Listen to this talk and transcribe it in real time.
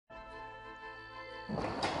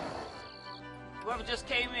Whoever just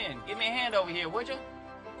came in, give me a hand over here, would you?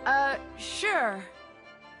 Sure.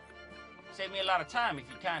 Save me a lot of time if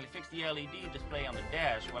you kindly fix the LED display on the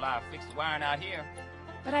dash while I fix the wiring out here.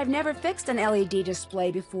 But I've never fixed an LED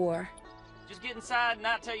display before. Just get inside and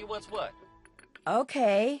I'll tell you what's what.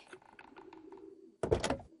 Okay.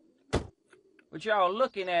 What y'all are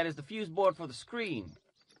looking at is the fuse board for the screen.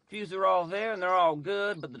 Fuses are all there and they're all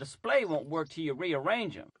good, but the display won't work till you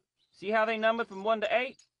rearrange them. See how they numbered from 1 to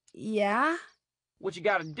 8? Yeah? What you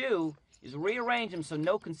gotta do is rearrange them so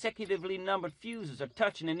no consecutively numbered fuses are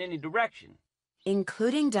touching in any direction.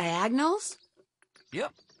 Including diagonals?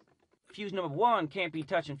 Yep. Fuse number 1 can't be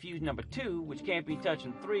touching fuse number 2, which can't be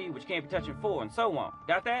touching 3, which can't be touching 4, and so on.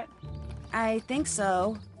 Got that? I think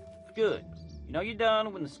so. Good. You know you're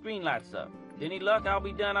done when the screen lights up. With any luck, I'll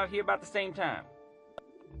be done out here about the same time.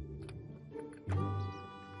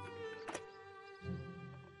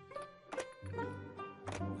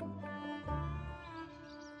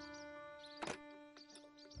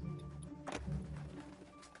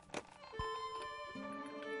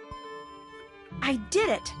 I did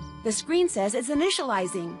it! The screen says it's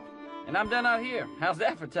initializing. And I'm done out here. How's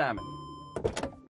that for timing?